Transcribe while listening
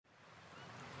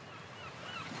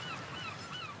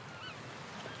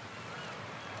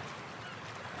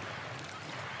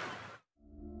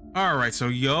Alright, so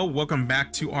yo, welcome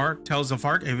back to our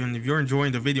talesofark. Even if you're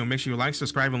enjoying the video, make sure you like,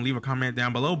 subscribe, and leave a comment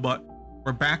down below. But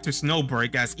we're back to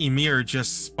Snowbreak as Ymir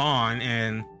just spawned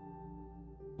and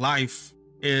Life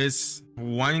is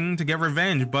wanting to get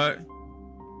revenge, but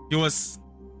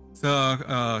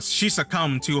she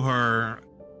succumbed to her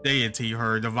deity,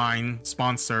 her divine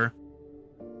sponsor,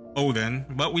 Odin.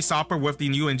 But we stop her with the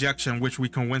new injection, which we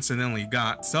coincidentally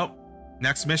got. So,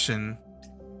 next mission.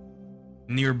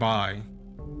 Nearby.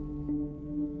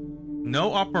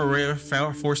 No operative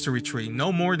forced to retreat.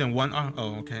 No more than one.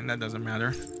 Oh, okay. That doesn't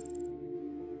matter.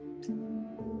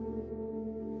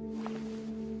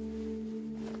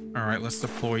 All right, let's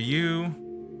deploy you.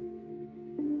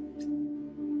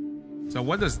 So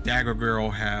what does Dagger Girl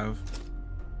have?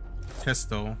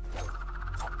 Pistol.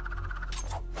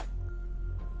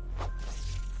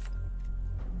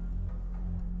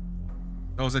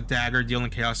 Those a dagger, dealing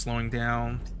chaos, slowing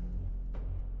down.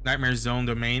 Nightmare zone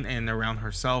domain and around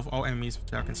herself. All enemies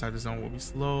attack inside the zone will be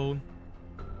slowed.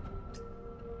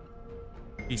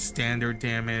 Be standard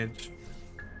damage.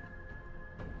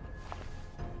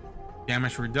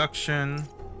 Damage reduction.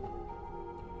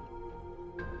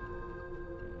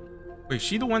 Wait, is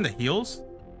she the one that heals?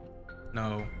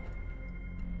 No.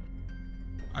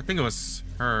 I think it was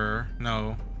her.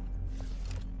 No.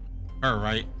 Her,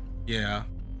 right? Yeah.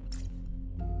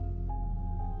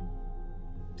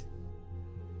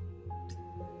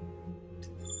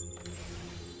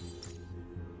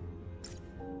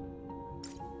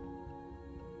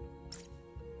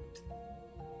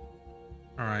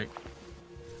 All right.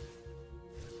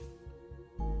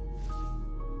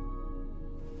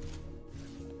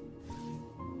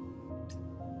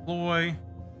 Deploy.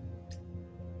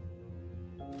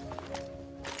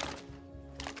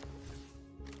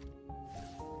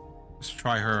 Let's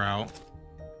try her out.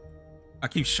 I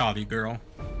keep shoddy girl.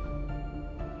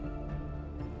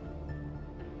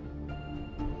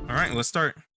 All right, let's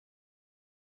start.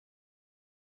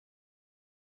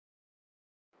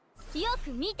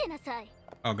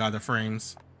 Oh god, the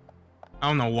frames. I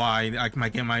don't know why. I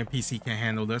might get my PC can't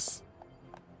handle this.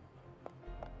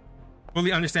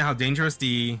 Fully understand how dangerous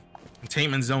the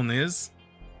containment zone is.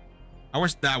 I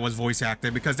wish that was voice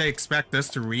acted because they expect us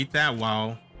to read that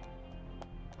while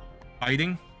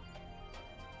fighting.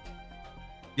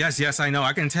 Yes, I know.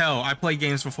 I can tell. I played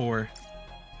games before.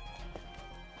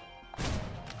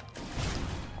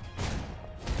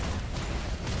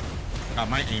 God,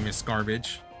 my aim is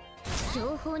garbage.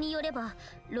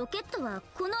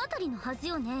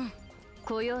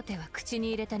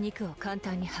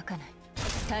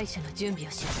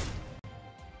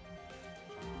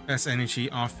 That's energy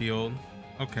off field.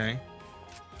 Okay.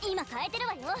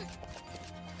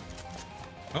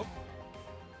 Oh.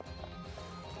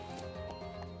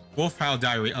 Wolf Pile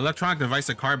Diary. Electronic device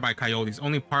acquired by coyotes.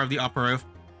 Only part of the operative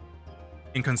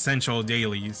in consensual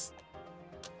dailies.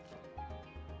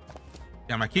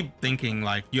 Damn, I keep thinking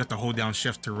like you have to hold down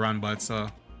shift to run, but it's a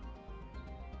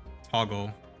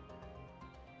toggle.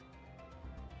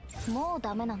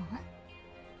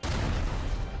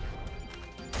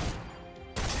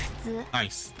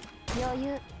 Nice.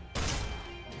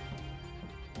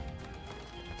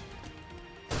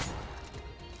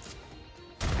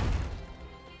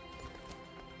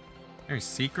 There's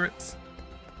secrets.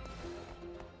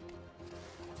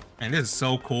 And this is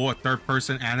so cool, a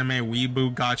third-person anime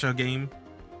weeboo gacha game.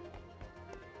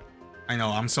 I know,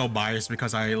 I'm so biased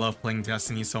because I love playing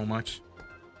Destiny so much.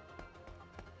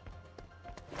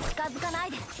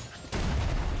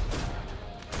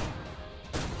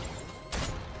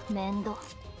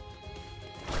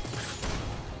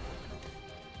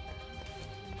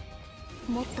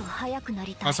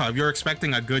 Also, if you're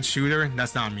expecting a good shooter,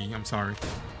 that's not me. I'm sorry.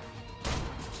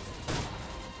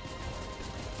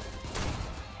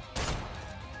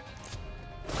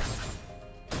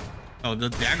 Oh, the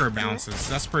dagger bounces.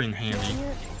 That's pretty handy.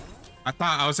 I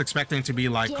thought I was expecting it to be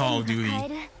like Call of Duty,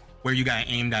 where you gotta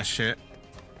aim that shit.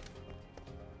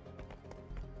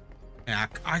 Yeah,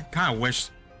 I kind of wish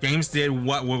games did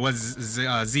what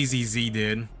ZZZ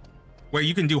did, where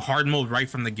you can do hard mode right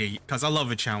from the gate, because I love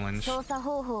a challenge.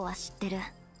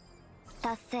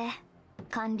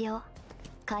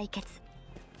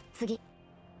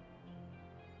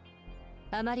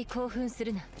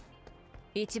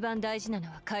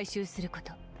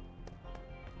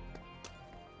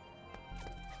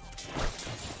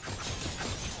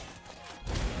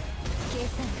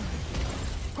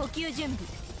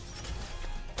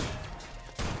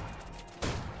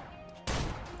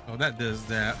 Oh, that does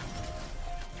that.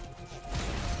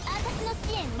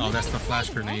 Oh, that's the flash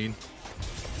grenade.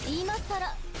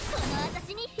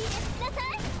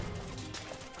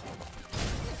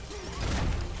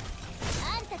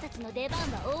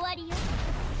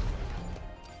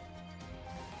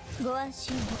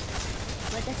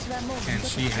 And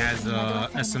she has a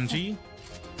SMG.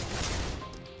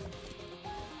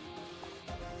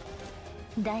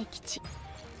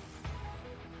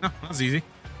 Oh, that was easy.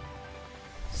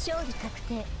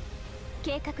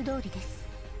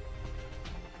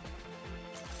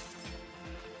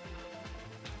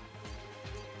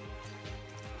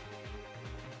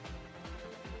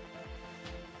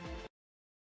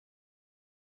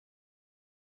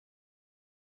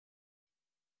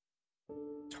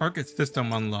 Target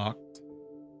system unlocked.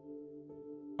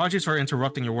 Apologies for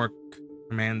interrupting your work,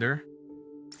 Commander.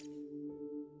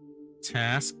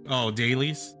 Task. Oh,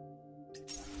 dailies.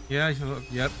 Yeah,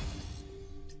 yep.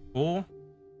 Cool.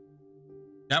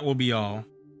 That will be all.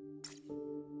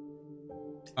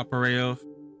 Operative.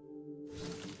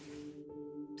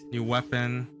 New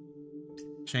weapon.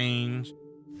 Change.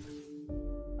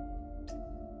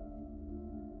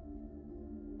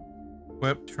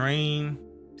 Equip, train.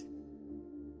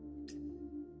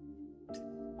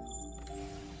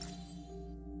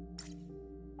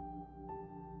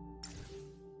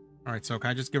 Alright, so can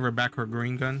I just give her back her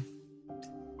green gun? I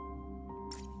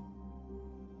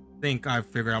think I've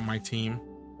figured out my team.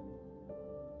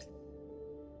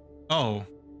 Oh.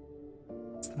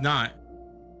 It's not.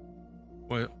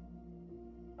 What?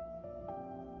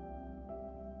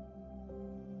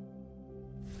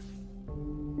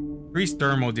 Increase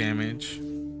thermal damage.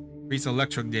 Increase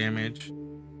electric damage.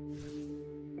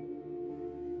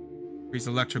 Increase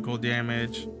electrical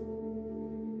damage.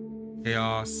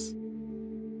 Chaos.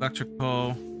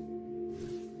 Electrical.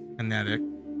 Kinetic.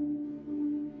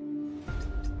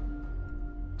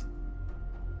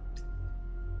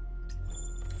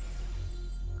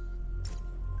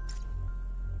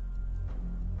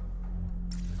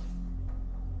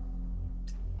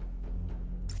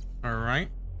 All right.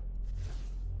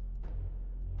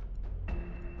 I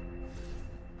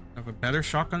have a better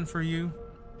shotgun for you.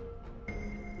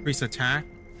 Increase attack.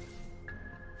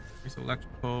 Increase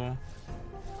electrical.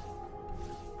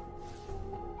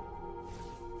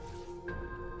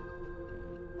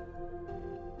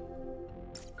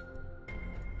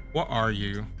 What are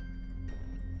you?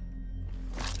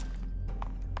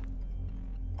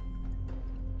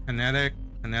 Kinetic,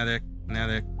 kinetic,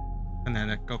 kinetic,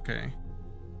 kinetic. Okay.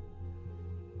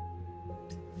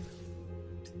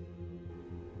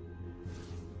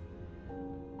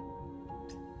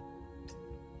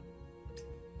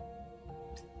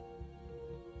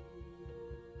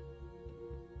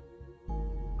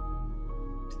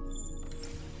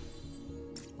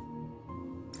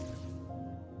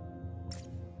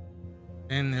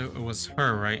 And it was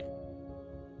her, right?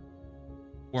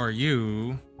 Or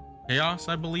you? Chaos,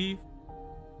 I believe?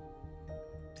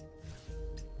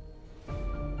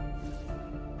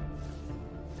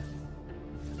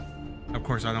 Of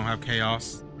course, I don't have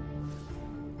chaos.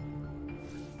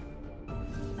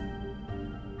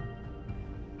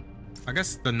 I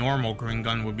guess the normal green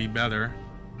gun would be better.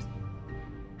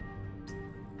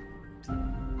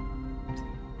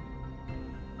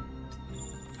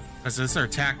 Because this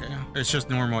attack, it's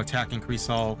just normal attack increase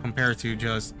all compared to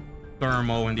just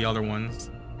thermal and the other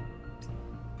ones.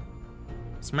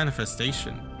 It's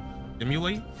manifestation.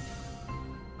 Stimulate?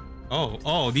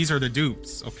 Oh, these are the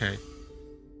dupes. Okay.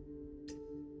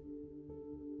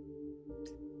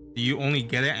 Do you only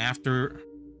get it after?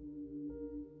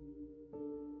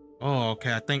 Oh,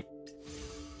 okay, I think.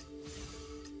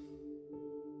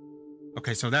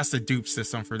 Okay, so that's the dupe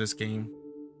system for this game.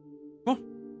 Cool.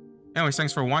 Anyways,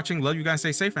 thanks for watching. Love you guys.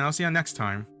 Stay safe, and I'll see you next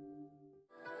time.